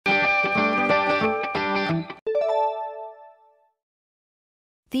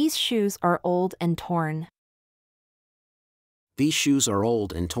These shoes are old and torn. These shoes are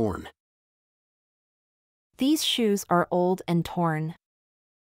old and torn. These shoes are old and torn.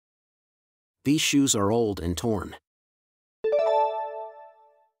 These shoes are old and torn.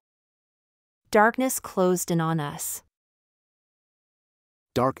 Darkness closed in on us.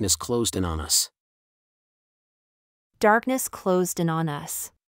 Darkness closed in on us. Darkness closed in on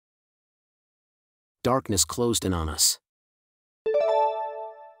us. Darkness closed in on us.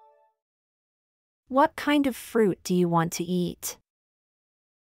 What kind of fruit do you want to eat?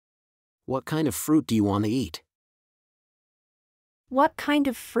 What kind of fruit do you want to eat? What kind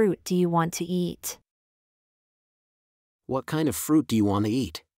of fruit do you want to eat? What kind of fruit do you want to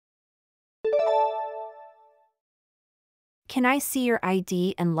eat? Can I see your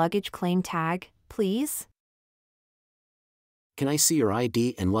ID and luggage claim tag, please? Can I see your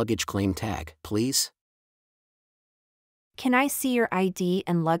ID and luggage claim tag, please? Can I see your ID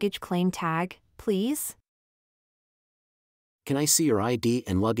and luggage claim tag, please? Can I see your ID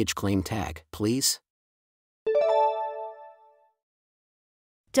and luggage claim tag, please?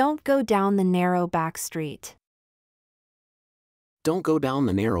 Don't go down the narrow back street. Don't go down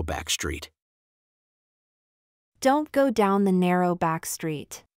the narrow back street. Don't go down the narrow back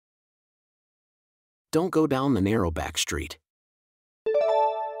street. Don't go down the narrow back street.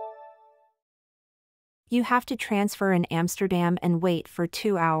 You have to transfer in Amsterdam and wait for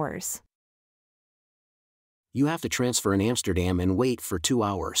 2 hours. You have to transfer in Amsterdam and wait for 2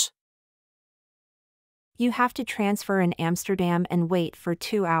 hours. You have to transfer in Amsterdam and wait for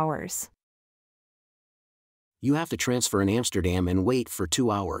 2 hours. You have to transfer in Amsterdam and wait for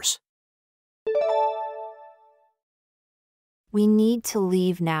 2 hours. We need to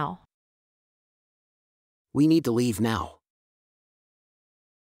leave now. We need to leave now.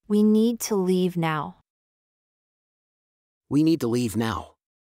 We need to leave now. We need to leave now.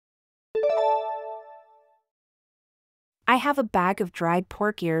 I have a bag of dried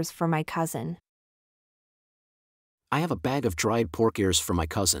pork ears for my cousin. I have a bag of dried pork ears for my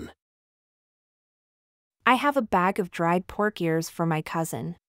cousin. I have a bag of dried pork ears for my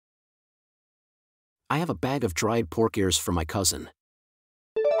cousin. I have a bag of dried pork ears for my cousin.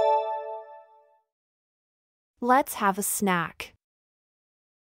 Let's have a snack.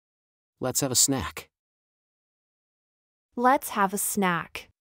 Let's have a snack. Let's have a snack.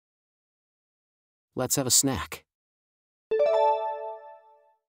 Let's have a snack.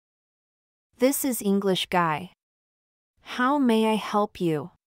 This is English guy. How may I help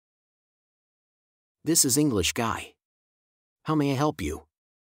you? This is English guy. How may I help you?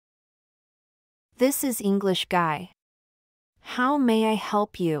 This is English guy. How may I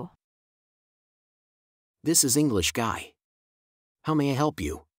help you? This is English guy. How may I help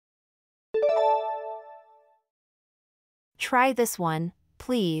you? Try this one,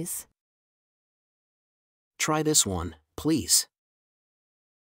 please. Try this one, please.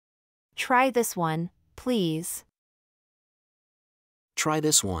 Try this one, please. Try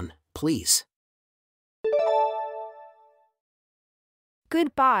this one, please.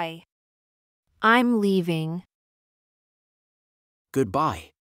 Goodbye. I'm leaving.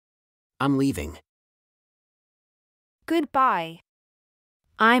 Goodbye. I'm leaving. Goodbye.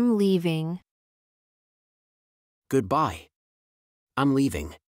 I'm leaving. Goodbye. I'm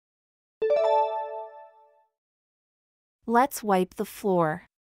leaving. Let's wipe the floor.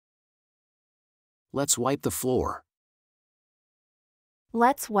 Let's wipe the floor.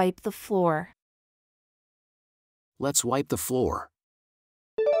 Let's wipe the floor. Let's wipe the floor.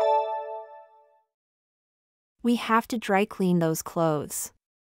 We have to dry clean those clothes.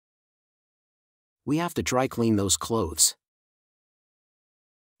 We have to dry clean those clothes.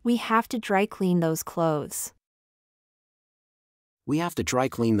 We have to dry clean those clothes. We have to dry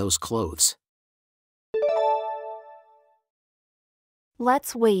clean those clothes.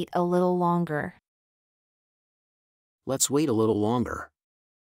 Let's wait a little longer. Let's wait a little longer.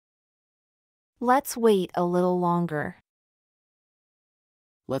 Let's wait a little longer.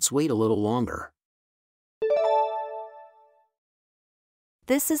 Let's wait a little longer.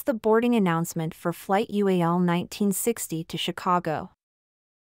 This is the boarding announcement for Flight UAL 1960 to Chicago.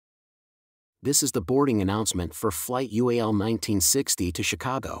 This is the boarding announcement for Flight UAL 1960 to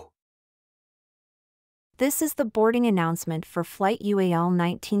Chicago. This is the boarding announcement for Flight UAL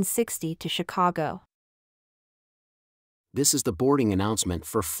 1960 to Chicago. This is the boarding announcement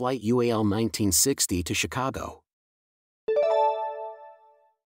for Flight UAL 1960 to Chicago.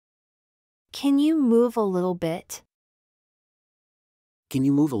 Can you move a little bit? Can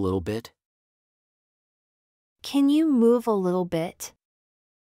you move a little bit? Can you move a little bit?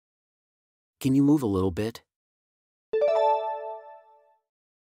 Can you move a little bit?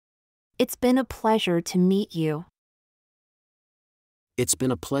 It's been a pleasure to meet you. It's been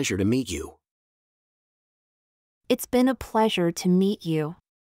a pleasure to meet you. It's been a pleasure to meet you.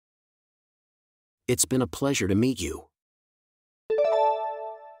 It's been a pleasure to meet you.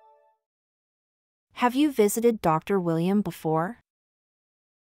 Have you visited Dr. William before?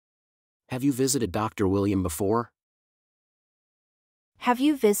 Have you visited Dr. William before? Have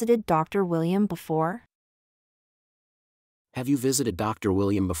you visited Dr. William before? Have you visited Dr.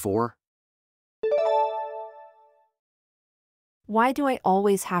 William before? Why do I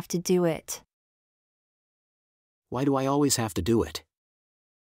always have to do it? Why do I always have to do it?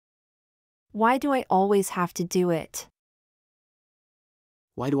 Why do I always have to do it?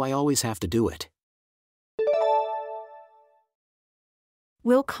 Why do I always have to do it?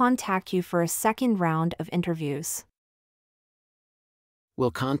 We'll contact you for a second round of interviews.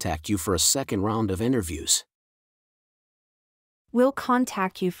 We'll contact you for a second round of interviews. We'll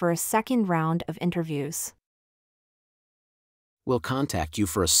contact you for a second round of interviews. We'll contact you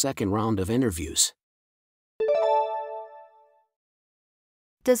for a second round of interviews.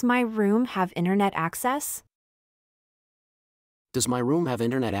 Does my room have internet access? Does my room have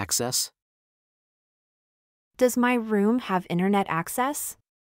internet access? Does my room have internet access?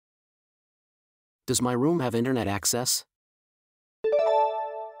 Does my room have internet access?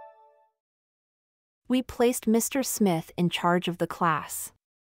 We placed Mr. Smith in charge of the class.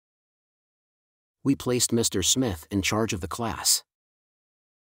 We placed Mr. Smith in charge of the class.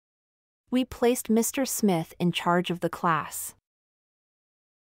 We placed Mr. Smith in charge of the class.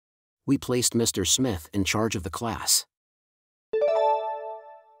 We placed Mr. Smith in charge of the class.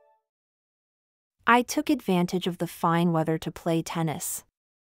 I took advantage of the fine weather to play tennis.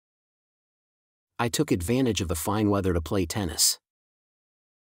 I took advantage of the fine weather to play tennis.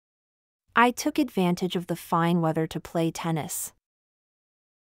 I took advantage of the fine weather to play tennis.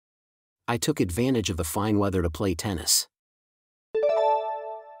 I took advantage of the fine weather to play tennis.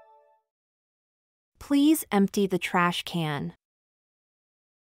 Please empty the trash can.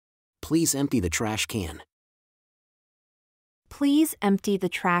 Please empty the trash can. Please empty the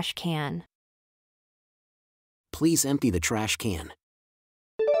trash can. Please empty the trash can.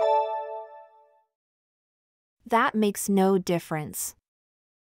 That makes no difference.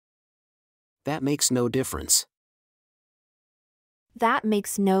 That makes no difference. That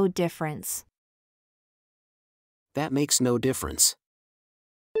makes no difference. That makes no difference.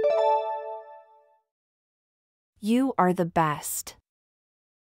 You are the best.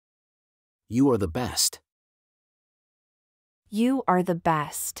 You are the best. You are the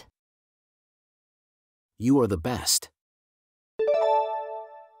best. You are the best.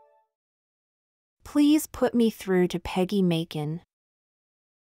 Please put me through to Peggy Macon.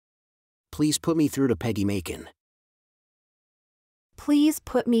 Please put me through to Peggy Macon. Please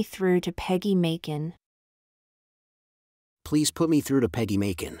put me through to Peggy Macon. Please put me through to Peggy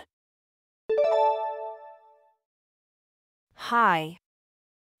Macon. Hi.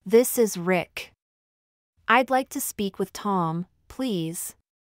 This is Rick. I'd like to speak with Tom, please.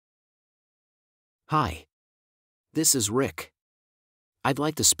 Hi. This is Rick. I'd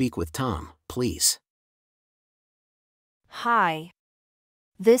like to speak with Tom, please. Hi.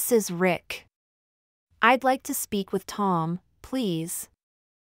 This is Rick. I'd like to speak with Tom, please.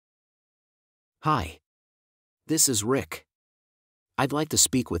 Hi. This is Rick. I'd like to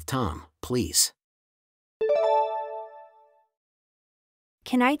speak with Tom, please.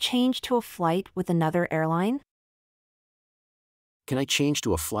 Can I change to a flight with another airline? Can I change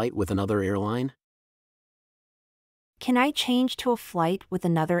to a flight with another airline? Can I change to a flight with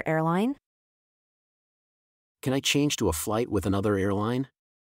another airline? Can I change to a flight with another airline?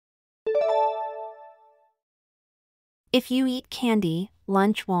 If you eat candy,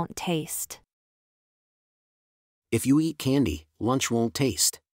 lunch won't taste. If you eat candy, lunch won't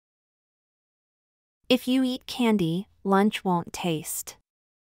taste. If you eat candy, lunch won't taste.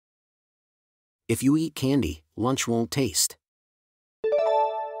 If you eat candy, lunch won't taste.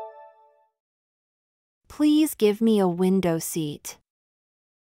 Please give me a window seat.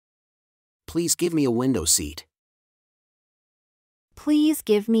 Please give me a window seat. Please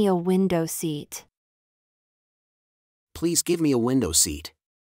give me a window seat. Please give me a window seat.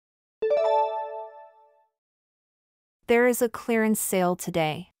 There is a clearance sale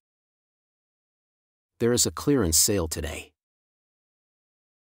today. There is a clearance sale today.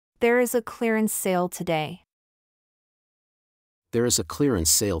 There is a clearance sale today. There is a clearance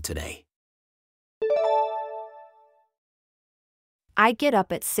sale today. I get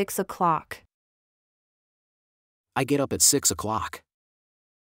up at 6 o'clock. I get up at 6 o'clock.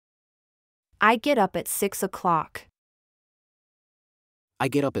 I get up at 6 o'clock. I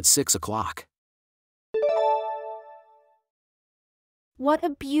get up at 6 o'clock. What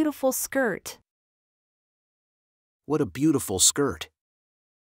a beautiful skirt. What a beautiful skirt.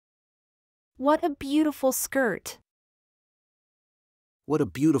 What a beautiful skirt. What a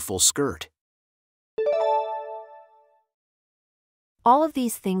beautiful skirt. All of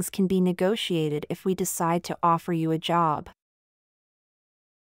these things can be negotiated if we decide to offer you a job.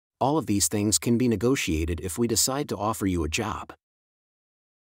 All of these things can be negotiated if we decide to offer you a job.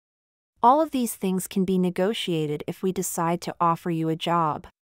 All of these things can be negotiated if we decide to offer you a job.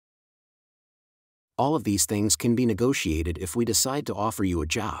 All of these things can be negotiated if we decide to offer you a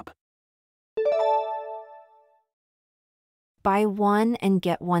job. Buy one and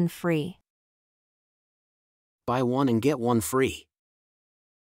get one free. Buy one and get one free.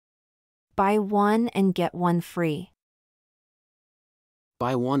 Buy one and get one free.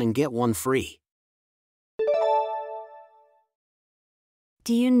 Buy one and get one free.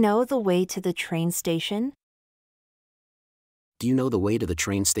 Do you know the way to the train station? Do you know the way to the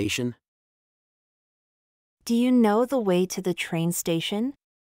train station? Do you know the way to the train station?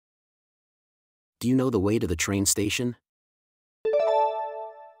 Do you know the way to the train station?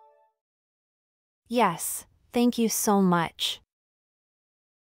 Yes, thank you so much.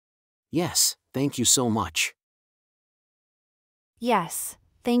 Yes, thank you so much. Yes,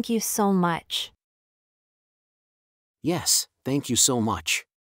 thank you so much. Yes, thank you so much.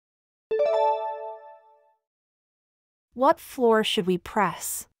 What floor should we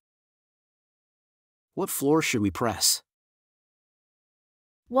press? What floor should we press?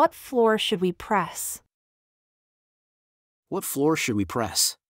 What floor should we press? What floor should we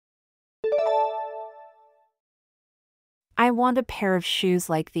press? I want a pair of shoes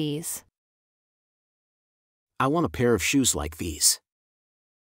like these. I want a pair of shoes like these.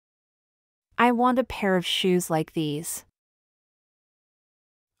 I want a pair of shoes like these.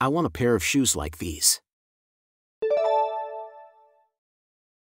 I want a pair of shoes like these.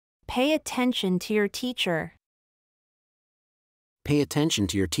 Pay attention to your teacher. Pay attention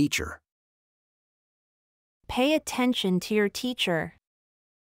to your teacher. Pay attention to your teacher.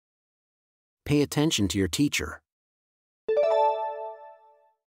 Pay attention to your teacher.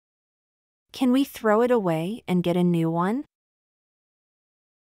 Can we throw it away and get a new one?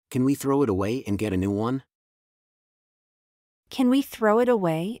 Can we throw it away and get a new one? Can we throw it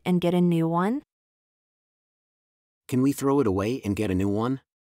away and get a new one? Can we throw it away and get a new one?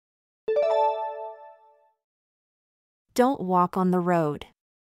 Don't walk on the road.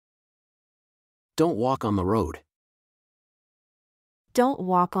 Don't walk on the road. Don't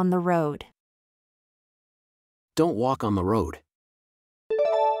walk on the road. Don't walk on the road.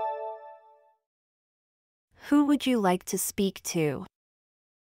 Who would you like to speak to?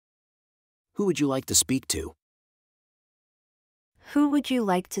 Who would you like to speak to? Who would you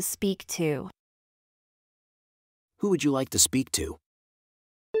like to speak to? Who would you like to speak to?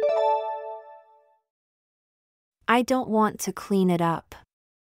 I don't want to clean it up.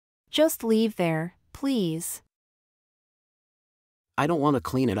 Just leave there, please. I don't want to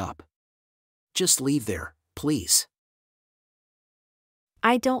clean it up. Just leave there, please.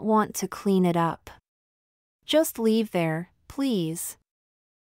 I don't want to clean it up. Just leave there, please.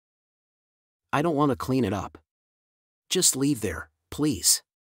 I don't want to clean it up. Just leave there, please.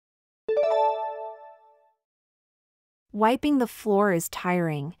 Wiping the floor is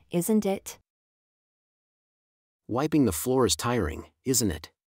tiring, isn't it? Wiping the floor is tiring, isn't it?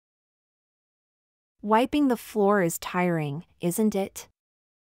 Wiping the floor is tiring, isn't it?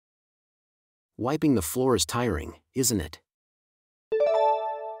 Wiping the floor is tiring, isn't it?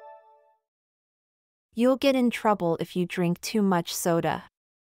 You'll get in trouble if you drink too much soda.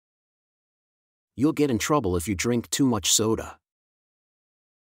 You'll get in trouble if you drink too much soda.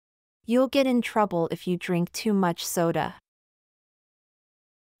 You'll get in trouble if you drink too much soda.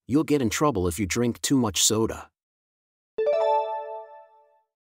 You'll get in trouble if you drink too much soda.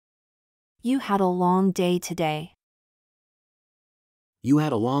 You had a long day today. You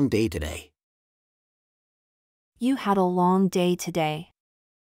had a long day today. You had a long day today.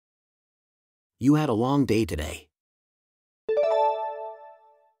 You had a long day today.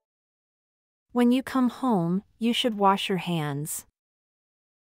 When you come home, you should wash your hands.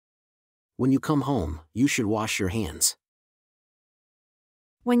 When you come home, you should wash your hands.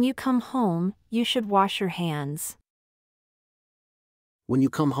 When you come home, you should wash your hands. When you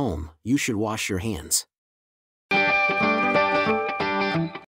come home, you should wash your hands.